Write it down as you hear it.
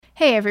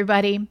Hey,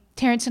 everybody.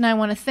 Terrence and I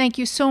want to thank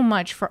you so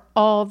much for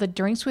all the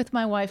Drinks with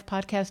My Wife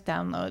podcast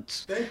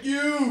downloads. Thank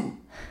you.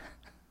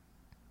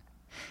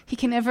 He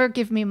can never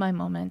give me my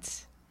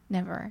moments.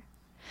 Never.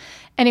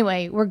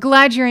 Anyway, we're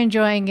glad you're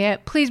enjoying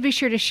it. Please be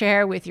sure to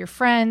share with your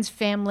friends,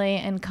 family,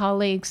 and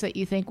colleagues that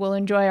you think will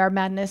enjoy our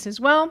madness as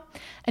well.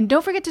 And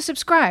don't forget to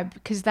subscribe,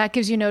 because that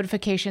gives you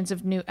notifications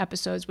of new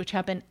episodes, which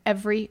happen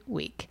every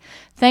week.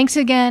 Thanks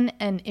again,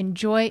 and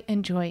enjoy,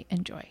 enjoy,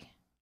 enjoy.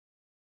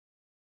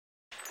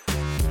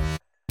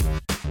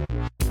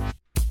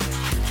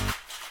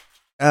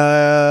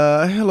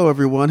 Hello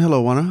everyone.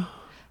 Hello, Juana.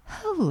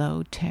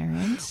 Hello,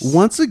 Terrence.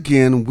 Once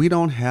again, we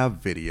don't have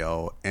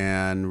video,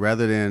 and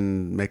rather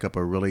than make up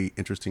a really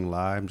interesting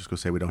lie, I'm just gonna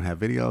say we don't have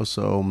video.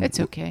 So It's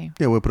okay.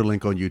 Yeah, we'll put a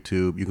link on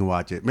YouTube. You can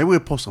watch it. Maybe we'll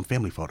post some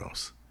family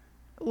photos.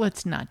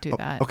 Let's not do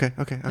that. Okay.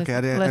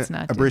 Let's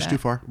not do bridge that. too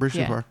far. Bridge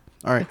too far.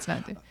 All right. Let's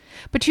not do.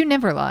 But you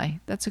never lie.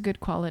 That's a good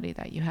quality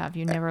that you have.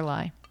 You never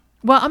lie.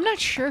 Well, I'm not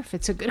sure if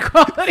it's a good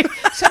quality.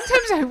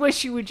 Sometimes I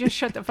wish you would just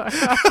shut the fuck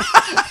up.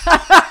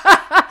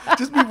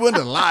 Just be willing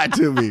to lie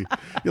to me.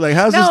 You're like,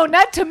 how's No, this?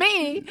 not to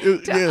me.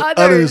 To Yeah,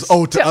 others.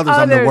 Oh, to others.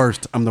 I'm the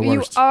worst. I'm the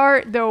worst. You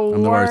are the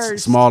I'm the worst.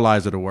 worst. Small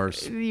lies are the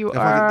worst. You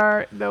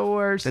are the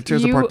worst. That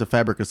tears apart the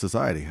fabric of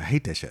society. I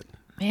hate that shit.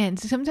 Man,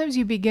 sometimes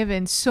you be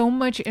given so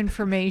much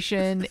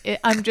information.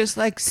 I'm just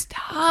like,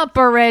 stop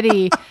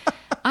already.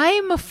 I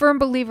am a firm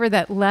believer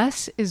that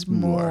less is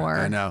more.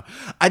 I know.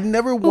 I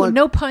never Ooh, want.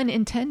 no pun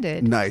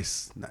intended.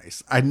 Nice.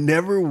 I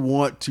never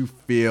want to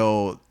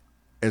feel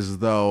as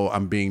though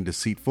I'm being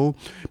deceitful,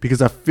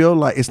 because I feel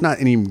like it's not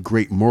any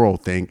great moral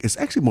thing. It's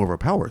actually more of a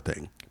power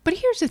thing. But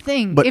here's the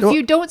thing. But if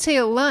you don't say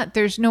a lot,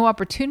 there's no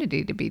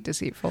opportunity to be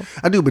deceitful.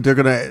 I do, but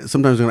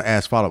sometimes they're gonna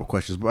ask follow-up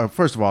questions. But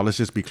first of all, let's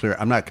just be clear.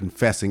 I'm not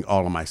confessing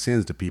all of my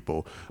sins to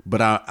people,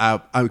 but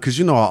I because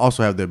I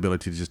also have the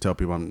ability to just tell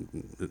people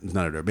it's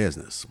none of their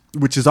business,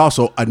 which is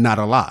also not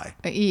a lie.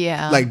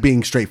 Yeah. Like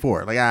being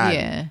straightforward. Like,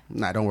 Yeah.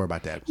 Nah, don't worry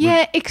about that.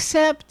 Yeah,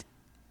 except,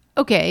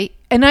 okay,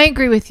 and I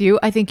agree with you.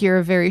 I think you're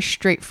a very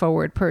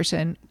straightforward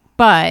person,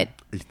 but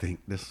You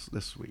think this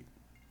sweet?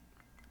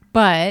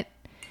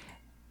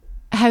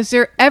 has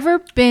there ever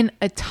been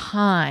a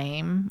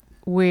time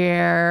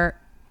where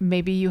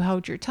maybe you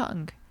held your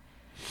tongue?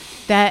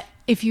 That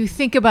if you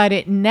think about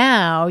it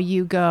now,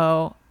 you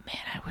go,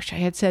 man, I wish I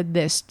had said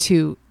this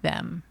to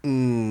them.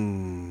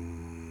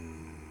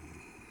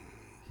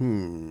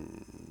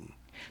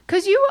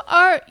 Because you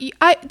are,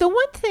 the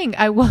one thing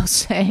I will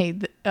say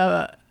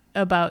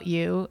about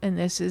you, and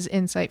this is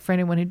insight for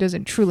anyone who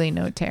doesn't truly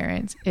know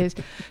Terrence, is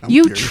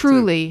you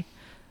truly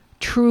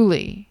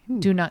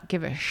do not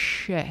give a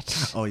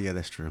shit. Oh yeah,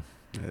 that's true.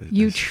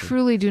 You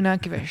truly do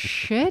not give a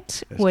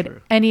shit what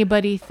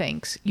anybody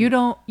thinks. You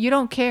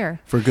don't care.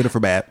 For good or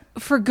for bad.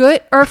 For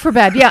good or for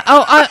bad. Yeah.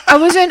 Oh, I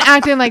wasn't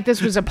acting like this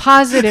was a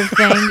positive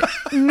thing,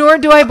 nor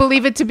do I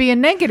believe it to be a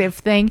negative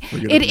thing.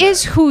 It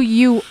is who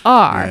you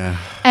are. Yeah.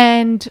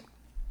 And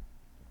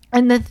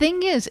the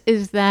thing is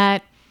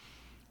that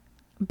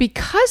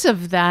because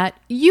of that,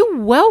 you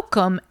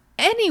welcome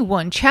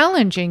anyone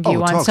challenging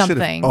you on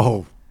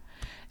something.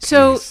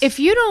 So please. if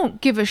you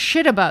don't give a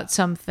shit about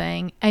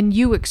something and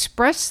you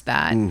express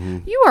that,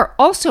 you are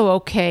also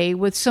okay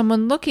with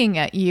someone looking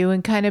at you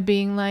and kind of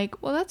being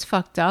like, well, that's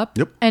fucked up.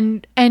 Yep.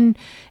 And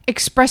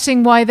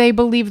expressing why they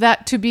believe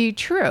that to be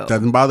true.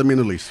 Doesn't bother me in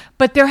the least.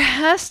 But there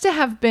has to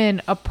have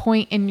been a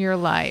point in your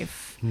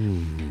life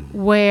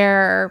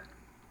where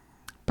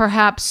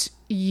perhaps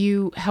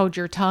you held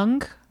your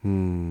tongue.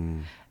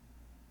 And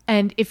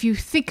if you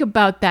think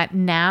about that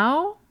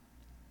now,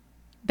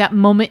 that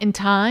moment in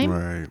time,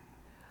 Right.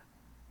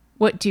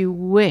 what do you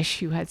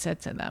wish you had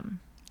said to them?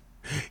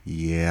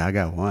 Yeah, I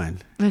got one.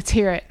 Let's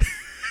hear it.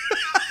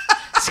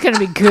 It's going to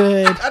be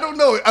good. I don't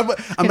know. I'm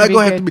not going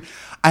to have to be.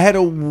 I had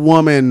a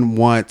woman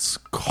once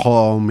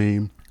call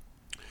me,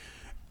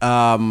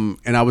 and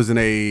I was in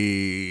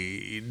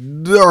a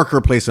darker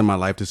place in my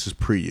life. This is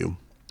pre-you.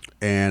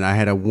 And I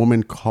had a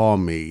woman call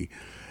me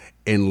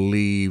and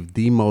leave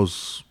the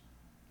most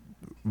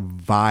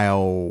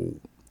vile,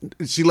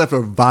 she left a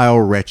vile,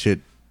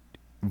 wretched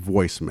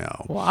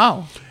voicemail.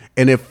 Wow.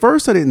 And at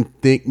first I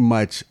didn't think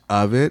much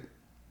of it.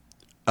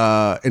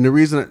 And the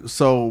reason,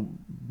 so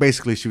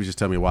basically she was just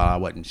telling me why I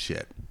wasn't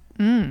shit.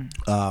 And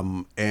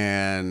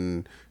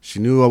she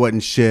knew I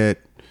wasn't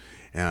shit.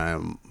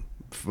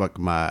 Fuck,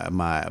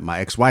 my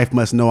ex-wife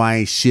must know I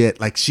ain't shit.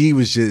 Like she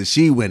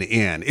went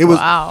in. It was,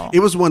 Wow. It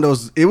was one of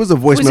those, it was a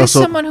voicemail. Was this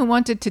someone who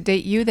wanted to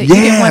date you that you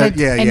didn't want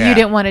to, and you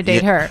didn't want to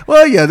date her?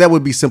 Well, yeah, that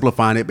would be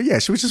simplifying it. But yeah,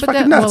 she was just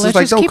fucking nuts. Well, let's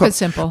It's just keep it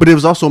simple. But it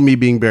was also me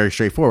being very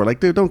straightforward. Like,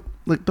 dude,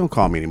 don't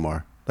call me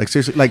anymore. Like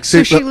seriously, like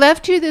So she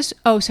left you this.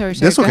 Oh, sorry.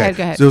 that's Go okay.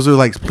 ahead. So it was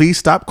like, please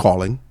stop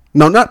calling.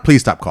 No, not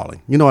please stop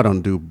calling. You know I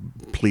don't do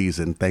please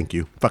and thank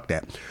you. Fuck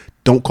that.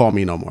 Don't call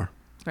me no more.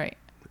 Right.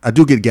 I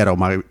do get ghetto.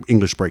 My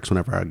English breaks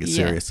whenever I get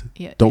serious.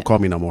 Don't call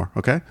me no more.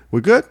 Okay,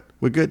 we're good.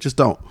 We're good. Just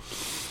don't.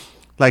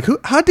 Like,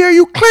 how dare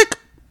you click?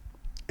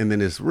 And then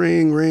this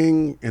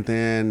ring,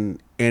 and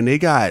they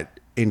got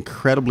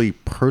incredibly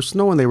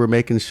personal and they were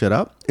making shit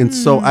up. And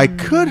so I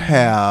could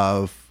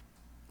have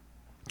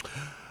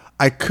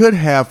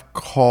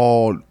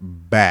called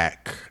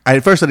back.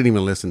 At first I didn't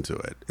even listen to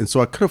it. And so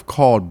I could have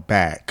called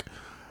back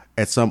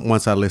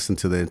once I listened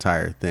to the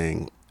entire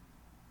thing.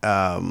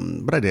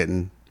 But I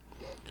didn't.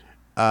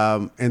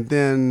 And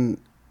then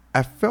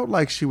I felt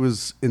like she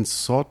was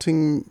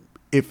insulting.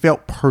 It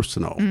felt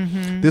personal.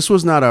 This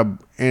was not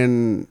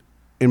and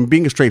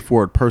being a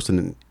straightforward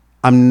person,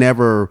 I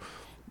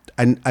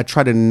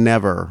try to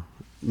never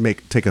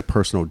take a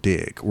personal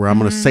dig where I'm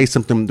going to say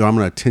something or I'm going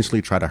to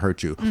intentionally try to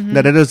hurt you.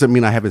 Now that doesn't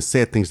mean I haven't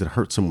said things that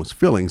hurt someone's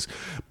feelings,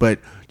 but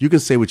you can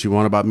say what you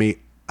want about me.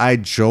 I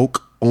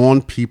joke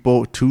on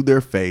people to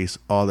their face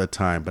all the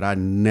time, but I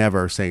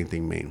never say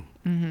anything mean.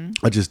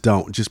 I just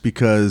don't, just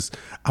because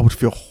I would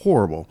feel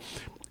horrible.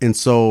 And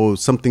so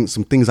some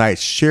things I had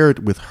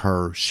shared with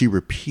her, she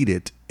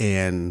repeated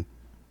and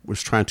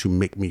was trying to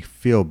make me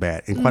feel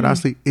bad. And quite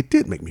honestly, it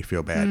did make me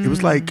feel bad. It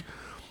was like,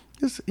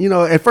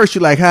 at first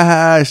you're like, ha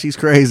ha, she's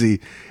crazy.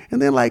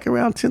 And then like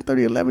around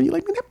 10:30, 11, you're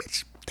like, man, that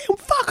bitch, damn,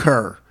 fuck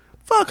her.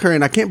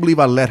 And I can't believe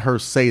I let her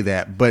say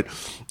that. But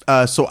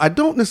so I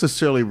don't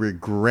necessarily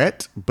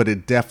regret, but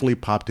it definitely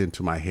popped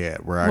into my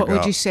head where What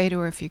would you say to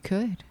her if you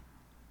could?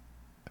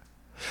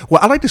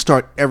 Well, I like to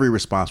start every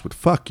response with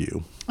fuck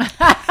you.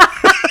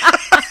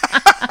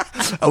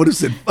 I would have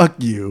said fuck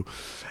you.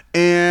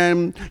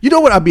 And you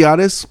know what? I'll be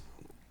honest.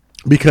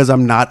 Because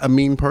I'm not a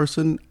mean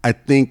person, I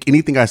think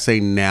anything I say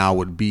now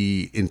would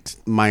be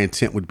my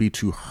intent would be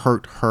to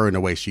hurt her in the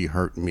way she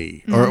hurt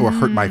me or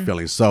hurt my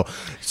feelings. So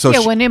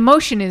when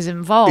emotion is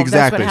involved,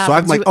 exactly. That's what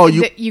happens. So I'm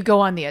like, you go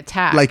on the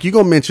attack. Like you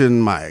go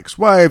mention my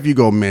ex-wife, you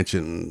go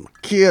mention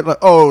kid. Like,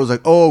 it was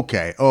like,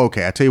 okay.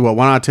 I tell you what,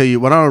 why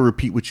don't I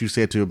repeat what you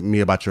said to me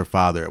about your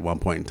father at one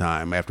point in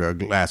time after a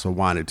glass of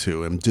wine or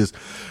two, and just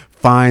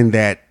find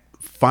that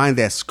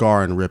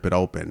scar and rip it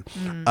open.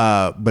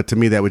 But to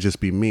me, that would just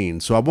be mean.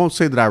 So I won't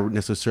say that I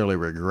necessarily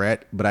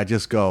regret, but I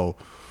just go,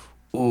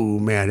 oh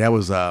man, that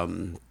was a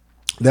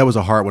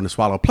hard one to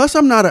swallow. Plus,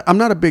 I'm not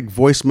a big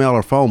voicemail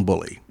or phone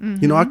bully.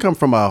 You know, I come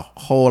from I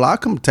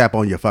come tap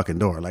on your fucking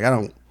door. Like I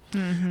don't.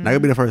 Not gonna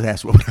be the first to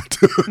ask what I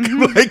took.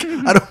 Like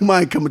I don't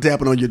mind coming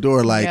tapping on your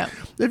door. Like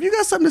if you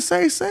got something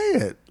to say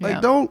it. Like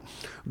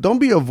don't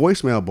be a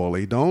voicemail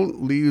bully.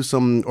 Don't leave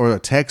or a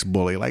text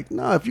bully. Like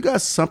no, if you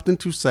got something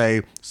to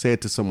say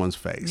it to someone's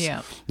face.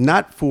 Yeah.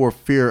 Not for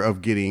fear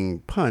of getting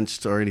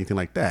punched or anything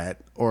like that,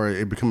 or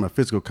it become a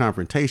physical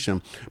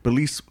confrontation. But at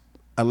least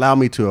allow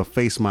me to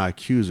face my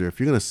accuser. If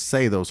you're gonna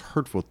say those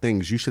hurtful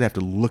things, you should have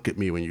to look at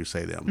me when you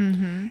say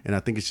them. And I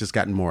think it's just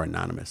gotten more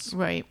anonymous.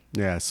 Right.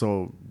 Yeah.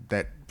 So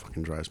that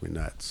fucking drives me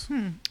nuts.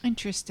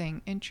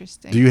 Interesting.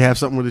 Do you have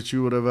something that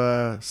you would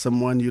have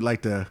someone you'd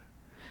like to?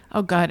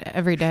 Oh God,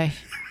 every day.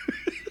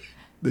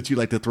 That you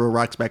like to throw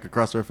rocks back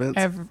across their fence?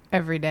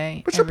 Every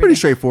day. But you're pretty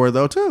straightforward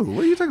though too.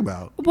 What are you talking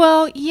about?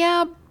 Well,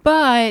 yeah,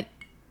 but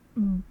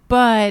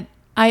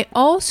I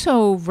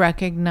also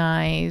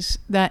recognize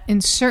that in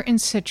certain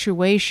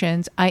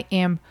situations I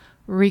am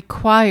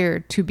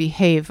required to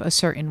behave a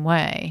certain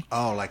way.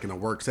 Oh, like in a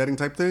work setting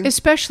type thing?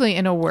 Especially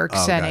in a work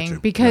setting.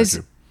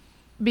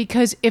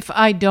 Because if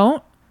I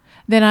don't,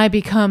 then I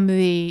become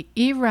the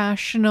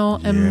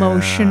irrational,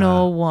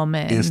 emotional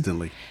woman.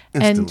 Instantly.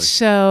 And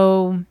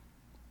so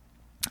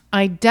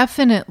I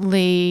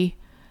definitely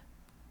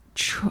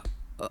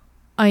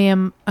I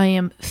am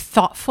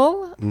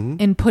thoughtful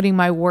in putting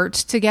my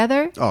words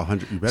together. Oh,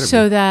 100, you better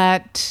so be.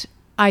 that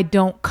I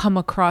don't come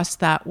across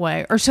that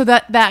way, or so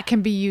that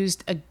can be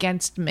used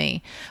against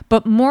me.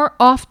 But more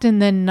often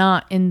than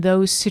not in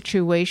those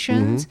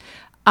situations,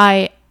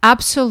 I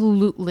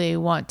absolutely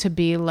want to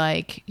be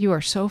like, you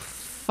are so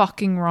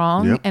fucking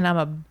wrong, and I'm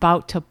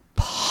about to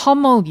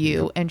pummel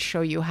you and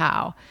show you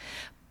how.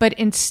 But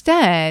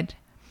instead,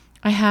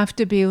 I have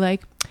to be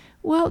like,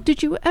 well,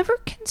 did you ever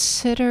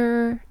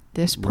consider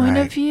this point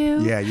of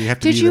view? Yeah, you have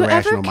to be the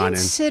rational mind. Did you ever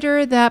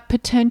consider that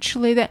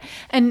potentially that,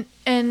 and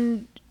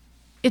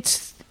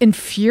it's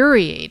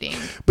infuriating.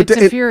 It's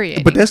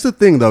infuriating. But that's the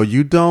thing, though. If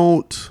you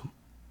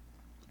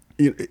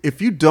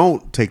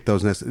don't take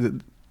those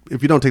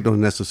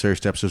necessary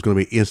steps, there's going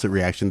to be instant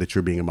reaction that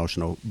you're being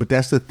emotional. But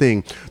that's the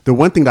thing. The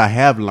one thing that I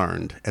have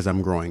learned as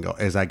I'm growing,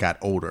 as I got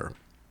older,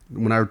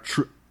 when I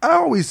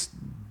always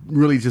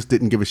really just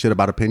didn't give a shit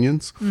about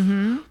opinions.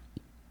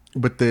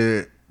 But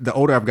the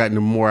older I've gotten,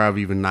 the more I've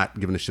even not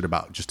given a shit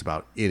about just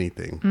about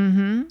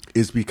anything.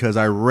 Is because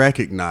I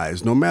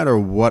recognize no matter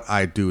what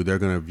I do, they're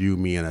going to view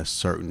me in a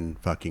certain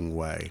fucking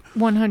way.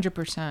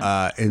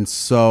 100%. And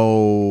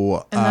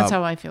so... And that's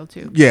how I feel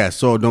too. Yeah.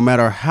 So no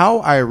matter how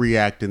I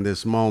react in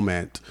this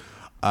moment,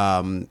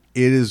 it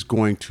is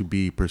going to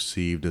be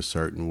perceived a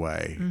certain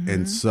way.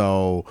 And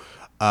so...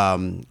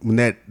 when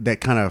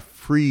that kind of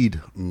freed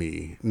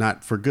me,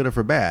 not for good or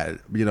for bad,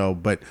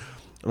 but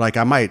like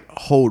I might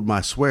hold my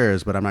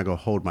swears, but I'm not going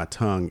to hold my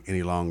tongue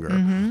any longer.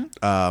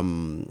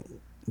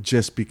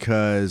 Just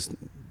because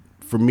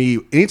for me,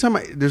 anytime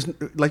there's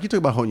like you talk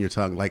about holding your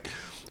tongue, like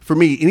for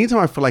me, anytime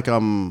I feel like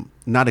I'm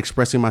not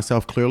expressing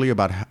myself clearly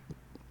about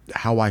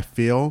how I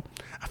feel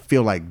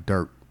like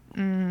dirt.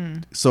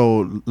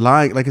 So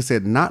lying, like I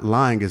said, not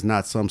lying is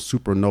not some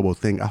super noble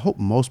thing. I hope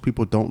most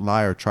people don't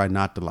lie or try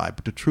not to lie.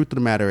 But the truth of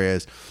the matter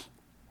is,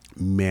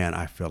 man,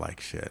 I feel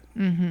like shit.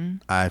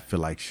 I feel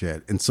like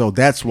shit. And so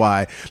that's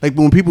why, like,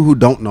 when people who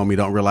don't know me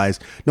don't realize,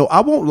 no,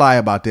 I won't lie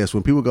about this.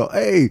 When people go,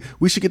 hey,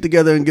 we should get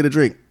together and get a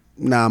drink.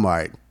 Nah, I'm all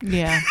right.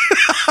 Yeah.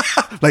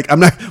 Like, I'm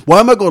not, why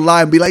am I going to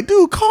lie and be like,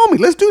 dude, call me.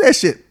 Let's do that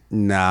shit.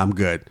 Nah, I'm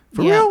good.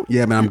 For real?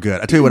 Yeah, man, I'm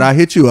good. I tell you what, I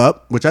hit you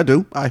up, which I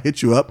do. I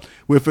hit you up.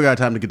 We'll figure out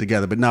time to get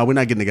together. But no, we're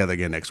not getting together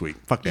again next week.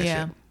 Fuck that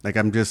shit. Like,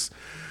 I'm just,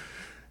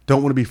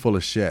 don't want to be full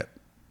of shit.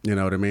 You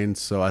know what I mean?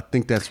 So I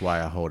think that's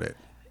why I hold it.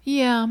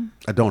 Yeah.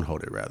 I don't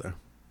hold it, rather.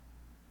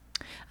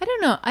 I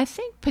don't know. I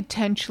think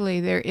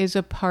potentially there is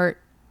a part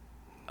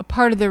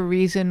of the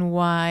reason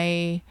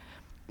why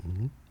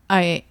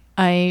I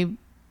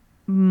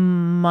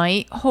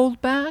might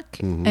hold back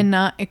and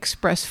not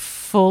express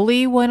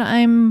fully what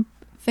I'm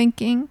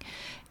thinking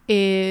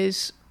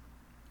is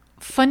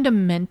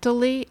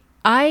fundamentally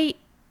I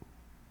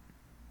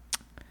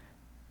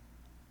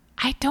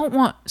don't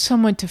want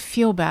someone to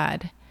feel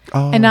bad.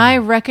 And I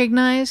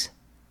recognize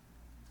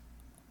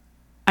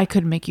I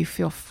could make you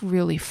feel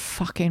really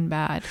fucking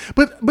bad.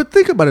 But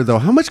think about it, though.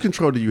 How much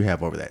control do you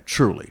have over that,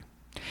 truly?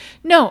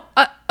 No,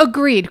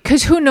 agreed.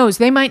 Because who knows?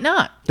 They might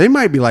not. They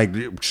might be like,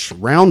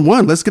 round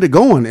one, let's get it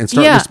going and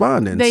start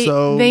responding.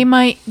 They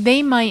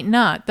might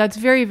not. That's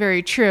very,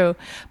 very true.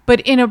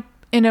 But in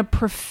a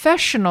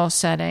professional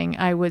setting,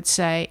 I would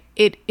say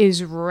it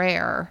is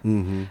rare.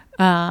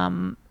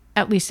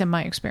 At least in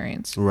my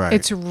experience. Right.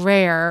 It's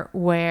rare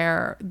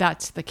where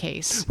that's the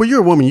case. Well,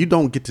 you're a woman. You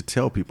don't get to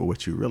tell people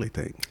what you really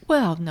think.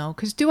 Well, no,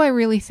 because do I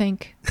really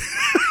think?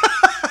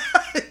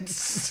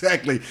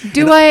 Exactly.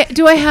 Do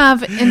I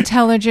have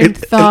intelligent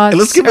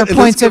thoughts or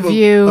points of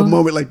view? A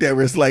moment like that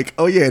where it's like,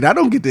 oh yeah, and I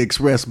don't get to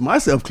express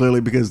myself clearly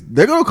because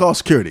they're going to call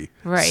security.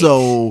 Right.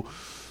 So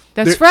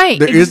that's right.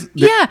 There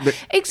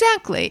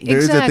Exactly.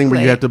 is that thing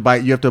where you have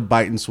to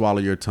bite and swallow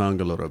your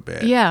tongue a little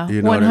bit. Yeah,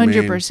 you know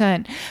 100%. I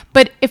mean?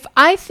 But if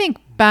I think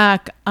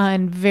back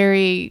on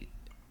very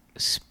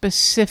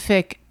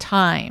specific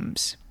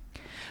times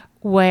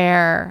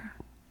where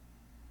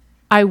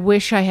I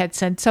wish I had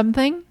said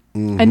something,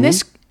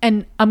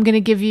 and I'm going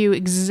to give you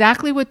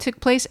exactly what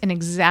took place and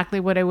exactly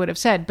what I would have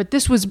said. But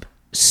this was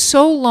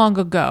so long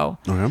ago.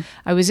 Okay.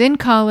 I was in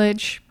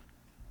college.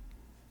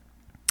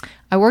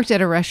 I worked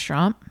at a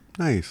restaurant.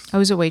 Nice. I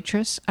was a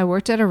waitress. I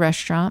worked at a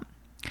restaurant.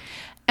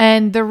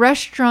 And the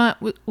restaurant,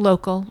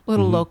 local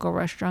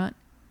restaurant.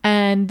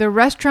 And the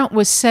restaurant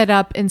was set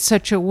up in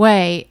such a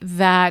way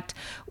that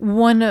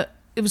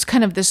it was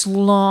kind of this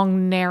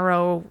long,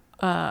 narrow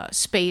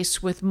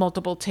space with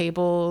multiple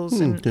tables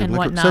and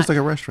whatnot. Sounds like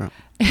a restaurant.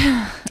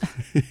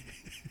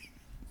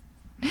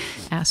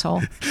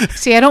 Asshole.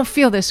 See, I don't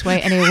feel this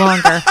way any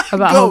longer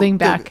about holding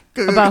back.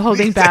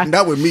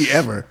 Not with me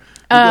ever.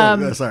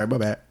 Sorry, my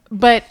bad.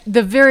 But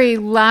the very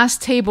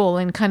last table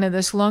in kind of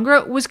this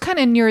longer was kind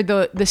of near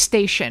the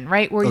station,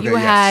 right? Where you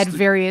had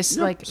various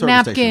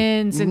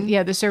napkins and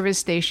the service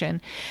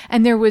station.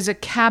 And there was a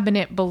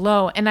cabinet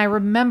below. And I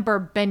remember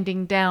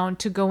bending down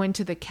to go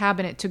into the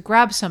cabinet to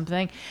grab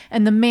something.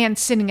 And the man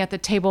sitting at the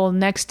table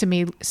next to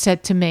me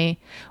said to me,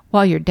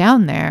 while you're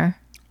down there.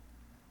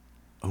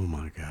 Oh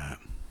my God.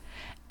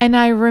 And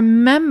I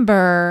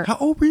remember. How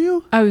old were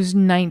you? I was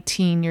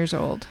 19 years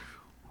old.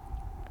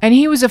 And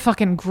he was a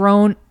fucking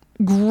grown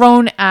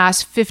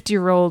ass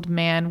 50-year-old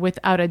man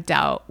without a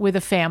doubt with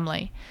a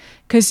family,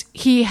 because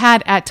he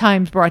had at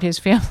times brought his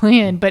family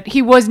in, but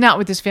he was not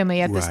with his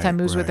family at this time.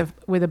 He was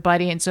with a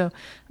buddy, and so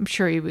I'm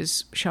sure he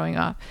was showing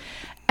off.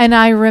 And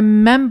I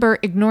remember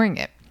ignoring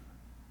it.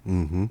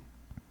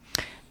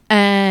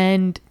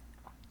 And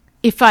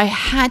if I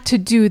had to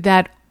do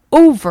that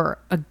over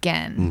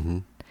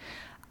again,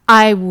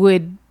 I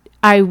would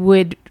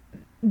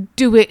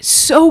do it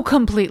so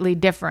completely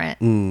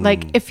different.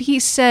 Like if he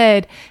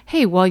said,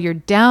 hey, while you're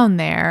down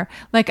there,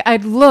 like I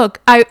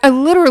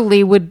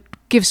literally would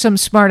give some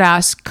smart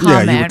ass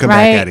comment,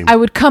 right? I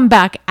would come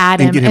back at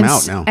him and get him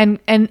out now.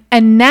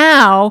 And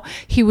now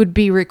he would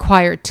be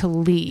required to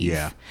leave.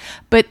 Yeah.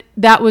 But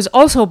that was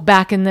also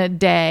back in the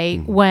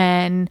day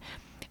when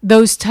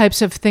those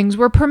types of things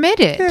were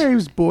permitted. Yeah, it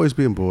was boys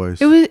being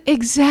boys. It was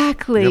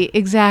exactly.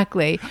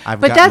 But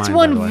that's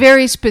one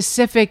very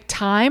specific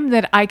time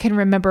that I can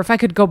remember. If I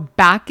could go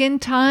back in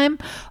time,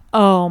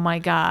 oh my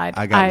God,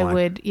 I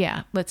would.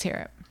 Yeah, let's hear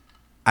it.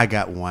 I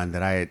got one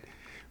that I had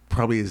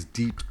probably is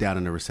deep down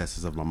in the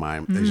recesses of my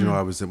mind. As you know,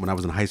 when I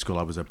was in high school,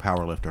 I was a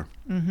power lifter.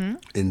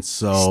 And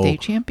so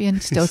state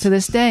champion still to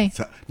this day.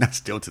 Not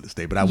still to this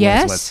day, but I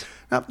was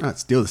not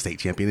still the state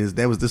champion.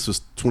 This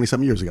was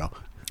 20-something years ago.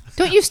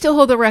 Don't you still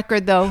hold the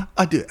record though?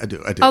 I do.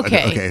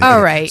 Okay.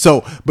 All right.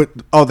 So, but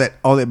all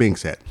that being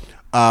said,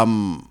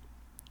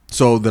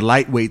 so the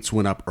lightweights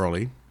went up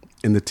early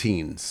in the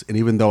teens, and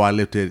even though I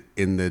lifted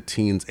in the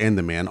teens and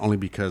the men, only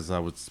because I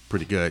was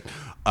pretty good,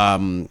 I'll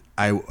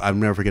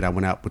never forget. I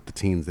went out with the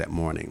teens that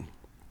morning,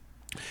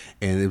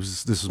 And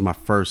this was my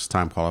first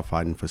time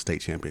qualifying for state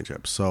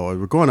championship. So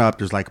we're going up.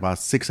 There's like about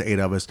 6 or 8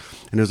 of us,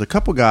 and there's a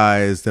couple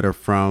guys that are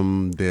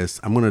from this.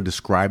 I'm going to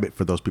describe it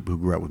for those people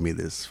who grew up with me.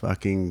 This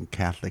fucking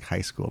Catholic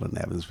high school in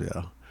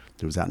Evansville.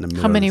 It was out in the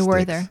middle. How many of the were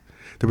sticks. there?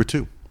 There were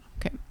 2.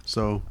 Okay.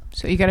 So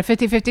you got a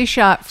 50-50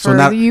 shot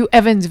for you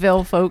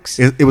Evansville folks.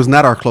 It was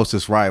not our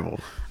closest rival.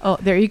 Oh,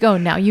 there you go.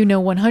 Now you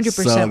know 100%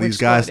 So which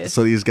squad it is.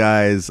 So these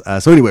guys.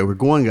 So anyway, we're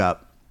going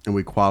up. And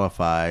we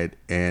qualified,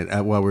 and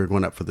we were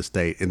going up for the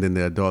state, and then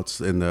the adults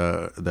and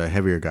the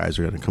heavier guys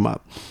are going to come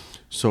up.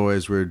 So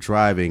as we're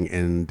driving,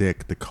 and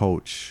Dick, the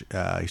coach,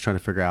 he's trying to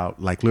figure out,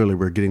 like, literally,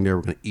 we're getting there,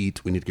 we're going to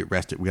eat, we need to get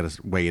rested, we got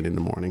to weigh in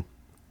the morning.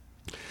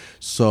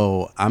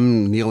 So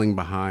I'm kneeling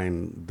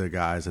behind the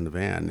guys in the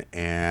van,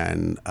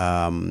 and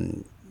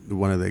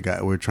one of the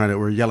guys,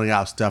 we're yelling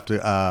out stuff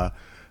to.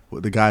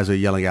 The guys are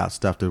yelling out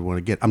stuff they want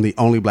to get. I'm the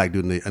only black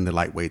dude in the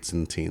lightweights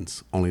and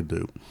teens, only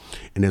dude.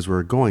 And as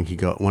we're going,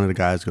 one of the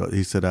guys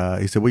he said, "What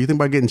do you think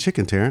about getting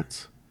chicken,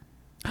 Terrence?"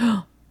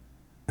 And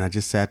I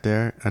just sat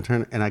there. I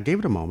turned and I gave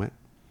it a moment.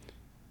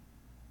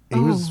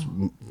 And he was,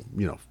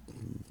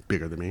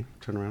 bigger than me.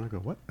 Turn around. I go,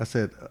 "What?" I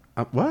said,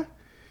 "What?"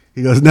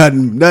 He goes,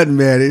 "Nothing,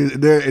 man."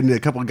 And a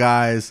couple of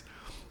guys,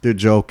 they're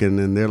joking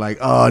and they're like,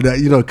 "Oh,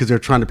 because they're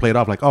trying to play it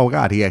off like, oh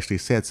God, he actually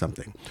said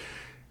something."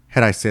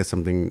 Had I said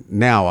something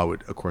now, I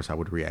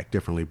would react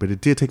differently. But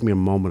it did take me a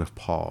moment of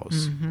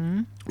pause.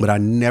 Mm-hmm. But I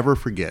never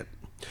forget.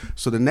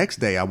 So the next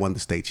day, I won the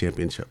state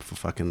championship for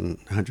fucking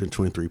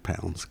 123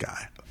 pounds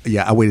guy.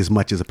 Yeah, I weighed as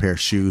much as a pair of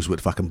shoes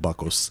with fucking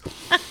buckles.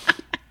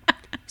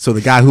 So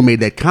the guy who made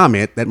that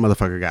comment, that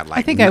motherfucker got like...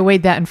 I think I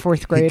weighed that in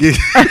 4th grade.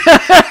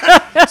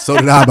 So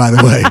did I, by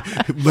the way.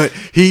 But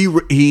he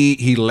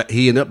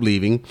ended up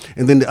leaving.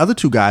 And then the other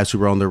 2 guys who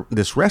were on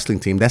this wrestling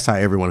team, that's how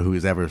everyone who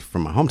is ever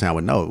from my hometown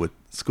would know what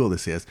school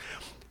this is.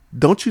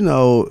 Don't you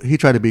know, he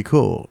tried to be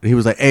cool. And he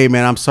was like, "Hey,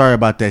 man, I'm sorry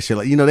about that shit."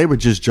 Like, they were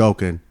just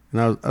joking.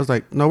 And I was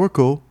like, "No, we're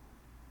cool."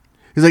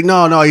 He's like,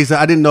 No. He said,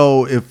 "I didn't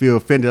know if you're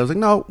offended." I was like,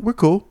 "No, we're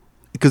cool."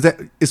 Because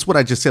it's what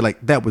I just said.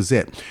 Like, that was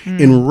it.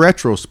 In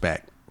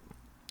retrospect,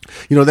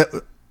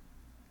 that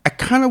I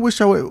kind of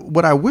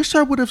what I wish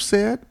I would have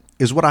said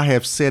is what I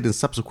have said in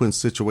subsequent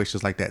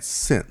situations like that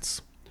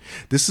since.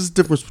 This is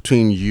the difference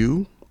between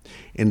you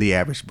and the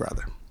average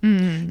brother.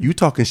 You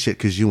talking shit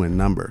because you in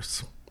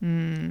numbers.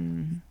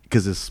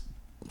 Because it's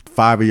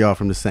 5 of y'all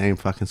from the same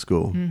fucking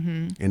school.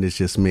 And it's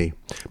just me.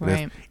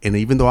 Right. And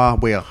even though I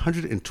weigh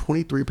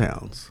 123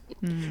 pounds,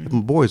 if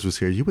my boys was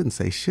here, you wouldn't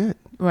say shit.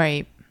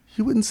 Right.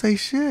 You wouldn't say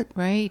shit.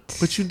 Right.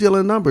 But you deal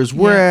in numbers.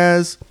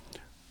 Whereas...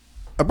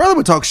 a brother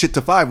would talk shit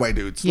to 5 white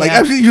dudes. Yeah. Like,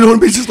 actually, you know what I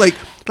mean? It's just like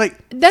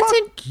that's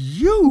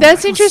you.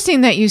 That's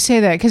interesting that you say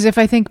that, because if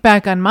I think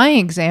back on my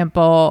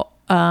example,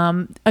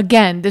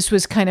 again, this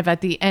was kind of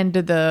at the end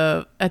of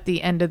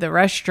the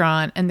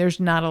restaurant, and there's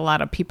not a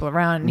lot of people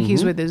around, and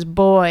he's with his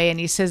boy, and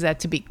he says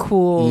that to be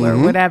cool or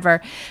whatever.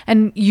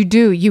 And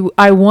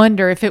I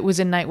wonder if it was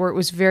a night where it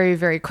was very,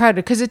 very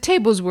crowded, because the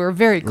tables were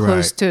very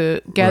close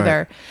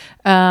together.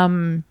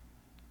 Right.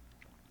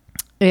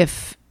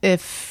 If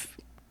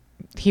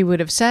he would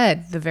have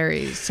said the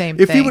very same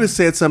thing. If he would have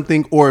said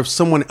something, or if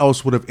someone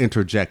else would have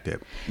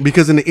interjected.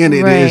 Because in the end,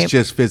 it is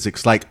just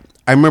physics. Like,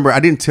 I remember I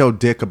didn't tell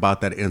Dick about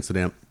that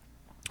incident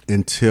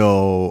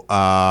until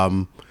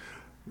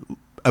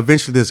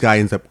eventually this guy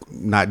ends up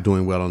not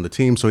doing well on the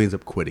team, so he ends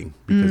up quitting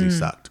because he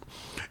sucked.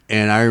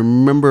 And I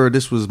remember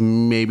this was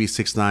maybe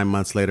 6-9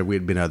 months later. We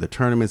had been at other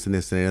tournaments and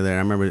this and the other. And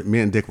I remember me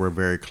and Dick were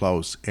very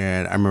close,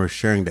 and I remember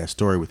sharing that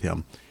story with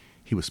him.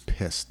 He was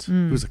pissed.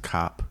 He was a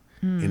cop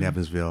in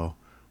Evansville.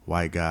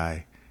 White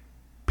guy,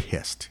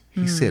 pissed.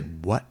 He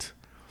said, "What?"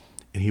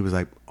 And he was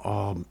like,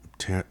 "Oh,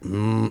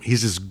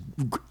 he's just,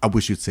 I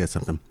wish you'd said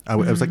something." I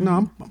was like, "No,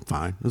 I'm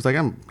fine." I was like,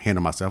 "I'm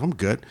handling myself. I'm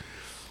good."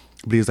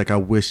 But he was like, "I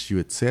wish you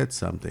had said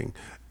something."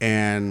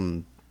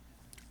 And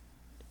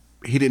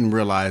he didn't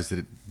realize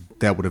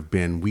that would have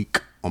been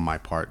weak on my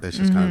part. That's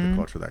just kind of the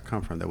culture that I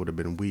come from. That would have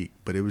been weak.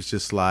 But it was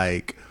just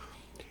like,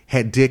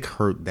 had Dick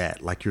heard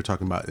that, like you're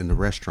talking about in the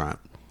restaurant,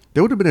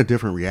 there would have been a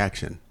different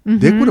reaction.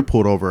 Dick would have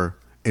pulled over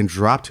and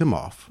dropped him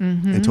off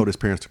and told his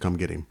parents to come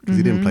get him, because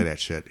he didn't play that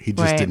shit. He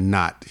just did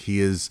not.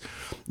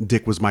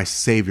 Dick was my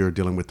savior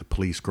dealing with the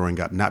police growing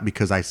up. Not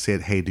because I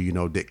said, "Hey, do you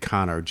know Dick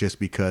Connor?" Just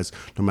because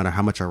no matter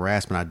how much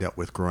harassment I dealt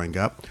with growing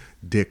up,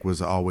 Dick was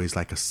always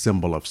like a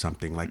symbol of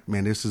something. Like,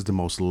 man, this is the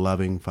most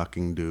loving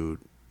fucking dude,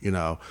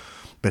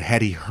 But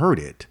had he heard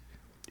it,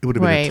 it would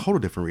have been a total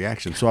different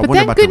reaction. So I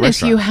wonder about the restaurant. Thank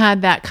goodness you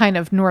had that kind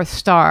of North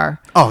Star.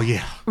 Oh,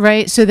 yeah.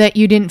 Right? So that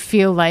you didn't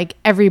feel like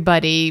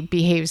everybody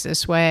behaves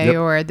this way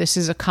or this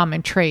is a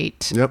common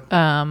trait. Yep.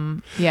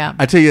 Yeah.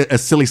 I tell you a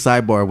silly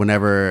sidebar.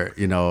 Whenever,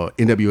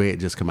 NWA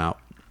had just come out.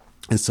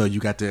 And so you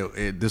got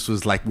this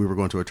was like we were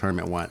going to a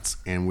tournament once,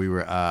 and we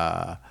were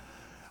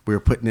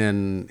putting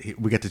in,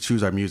 we got to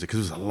choose our music because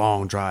it was a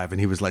long drive,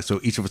 and he was like, so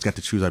each of us got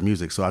to choose our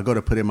music. So I go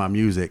to put in my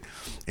music,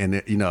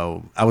 and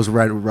I was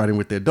riding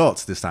with the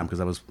adults this time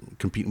because I was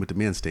competing with the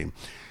men's team.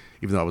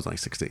 even though I was like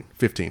 16.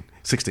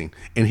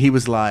 And he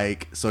was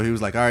like,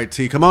 all right,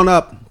 T, come on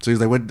up. So he's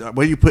like, what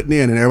are you putting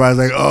in? And everybody's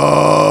like,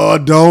 oh,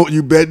 don't,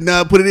 you better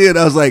not put it in.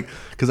 I was like,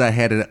 because I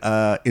had an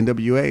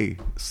NWA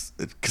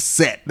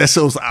cassette. That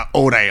shows how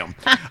old I am.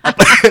 I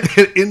had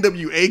an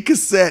NWA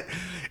cassette.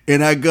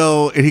 And I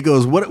go, and he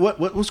goes,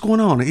 what's going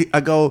on?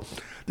 I go,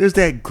 there's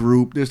this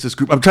group.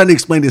 I'm trying to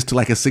explain this to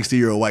like a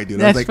 60-year-old white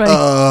dude. I was like,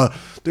 funny.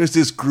 There's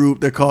this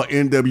group. They're called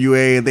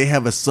NWA, and they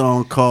have a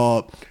song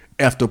called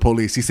F the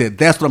Police. He said,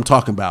 that's what I'm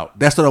talking about.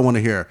 That's what I want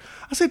to hear.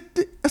 I said,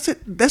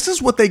 this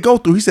is what they go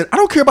through. He said, I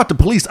don't care about the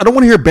police. I don't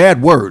want to hear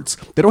bad words.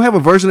 They don't have a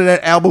version of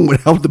that album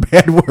without the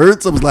bad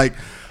words. I was like,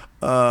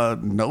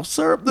 no,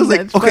 sir. I was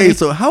like, okay, funny.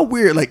 So how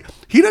weird. Like,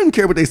 he doesn't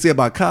care what they say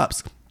about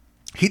cops.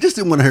 He just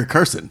didn't want to hear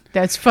cursing.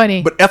 That's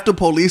funny. But F the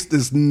Police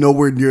is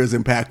nowhere near as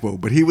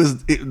impactful. But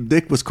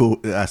Dick was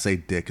cool. I say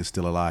Dick is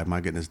still alive. My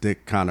goodness,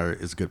 Dick Connor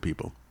is good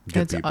people.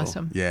 That's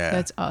awesome. Yeah.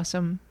 That's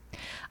awesome.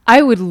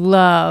 I would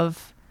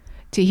love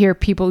to hear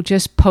people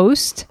just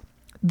post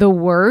the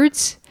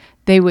words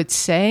they would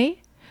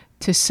say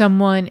to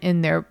someone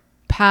in their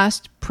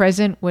past,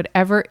 present,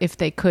 whatever, if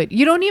they could.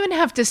 You don't even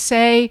have to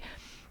say,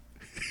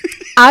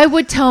 I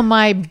would tell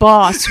my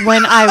boss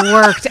when I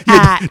worked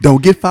at.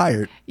 Don't get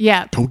fired.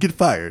 Yeah. Don't get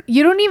fired.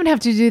 You don't even have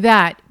to do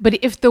that.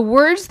 But if the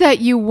words that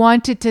you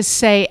wanted to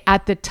say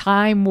at the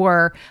time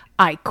were,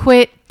 I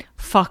quit,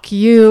 fuck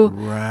you,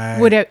 right.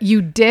 Whatever,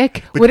 you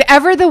dick, but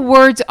whatever the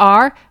words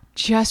are,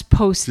 just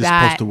post that.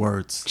 Just post the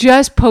words.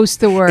 Just post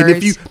the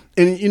words.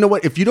 And you know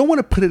what? If you don't want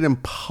to put it in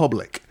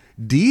public,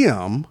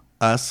 DM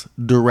us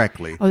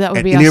directly. Oh, that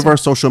would be any awesome. of our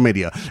social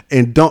media.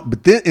 And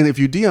if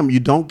you DM, you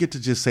don't get to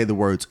just say the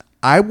words.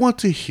 I want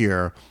to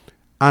hear,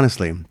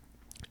 honestly,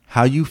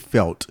 how you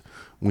felt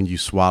when you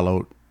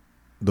swallowed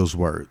those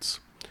words.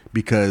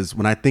 Because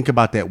when I think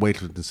about that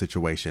weightlifting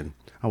situation,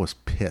 I was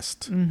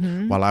pissed.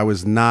 Mm-hmm. While I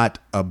was not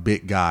a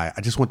big guy,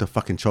 I just want to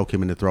fucking choke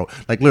him in the throat.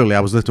 Like literally, I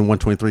was lifting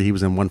 123. He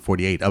was in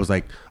 148. I was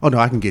like, oh no,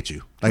 I can get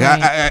you. Like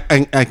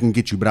right. I can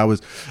get you.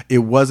 But it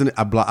wasn't,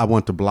 I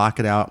wanted to block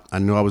it out. I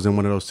knew I was in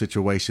one of those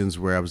situations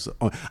where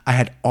I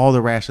had all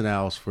the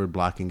rationales for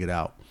blocking it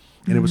out.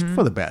 And it was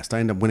for the best. I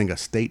ended up winning a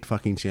state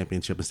fucking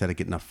championship instead of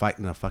getting a fight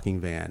in a fucking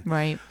van.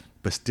 Right.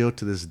 But still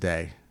to this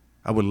day,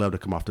 I would love to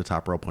come off the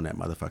top rope on that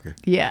motherfucker.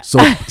 Yeah. So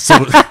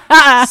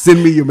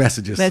send me your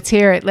messages. Let's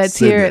hear it. Let's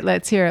hear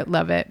it.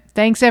 Love it.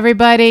 Thanks,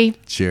 everybody.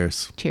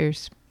 Cheers.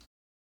 Cheers.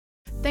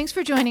 Thanks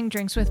for joining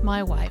Drinks with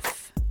My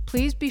Wife.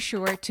 Please be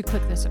sure to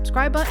click the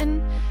subscribe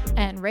button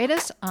and rate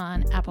us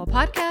on Apple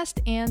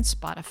Podcast and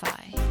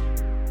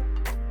Spotify.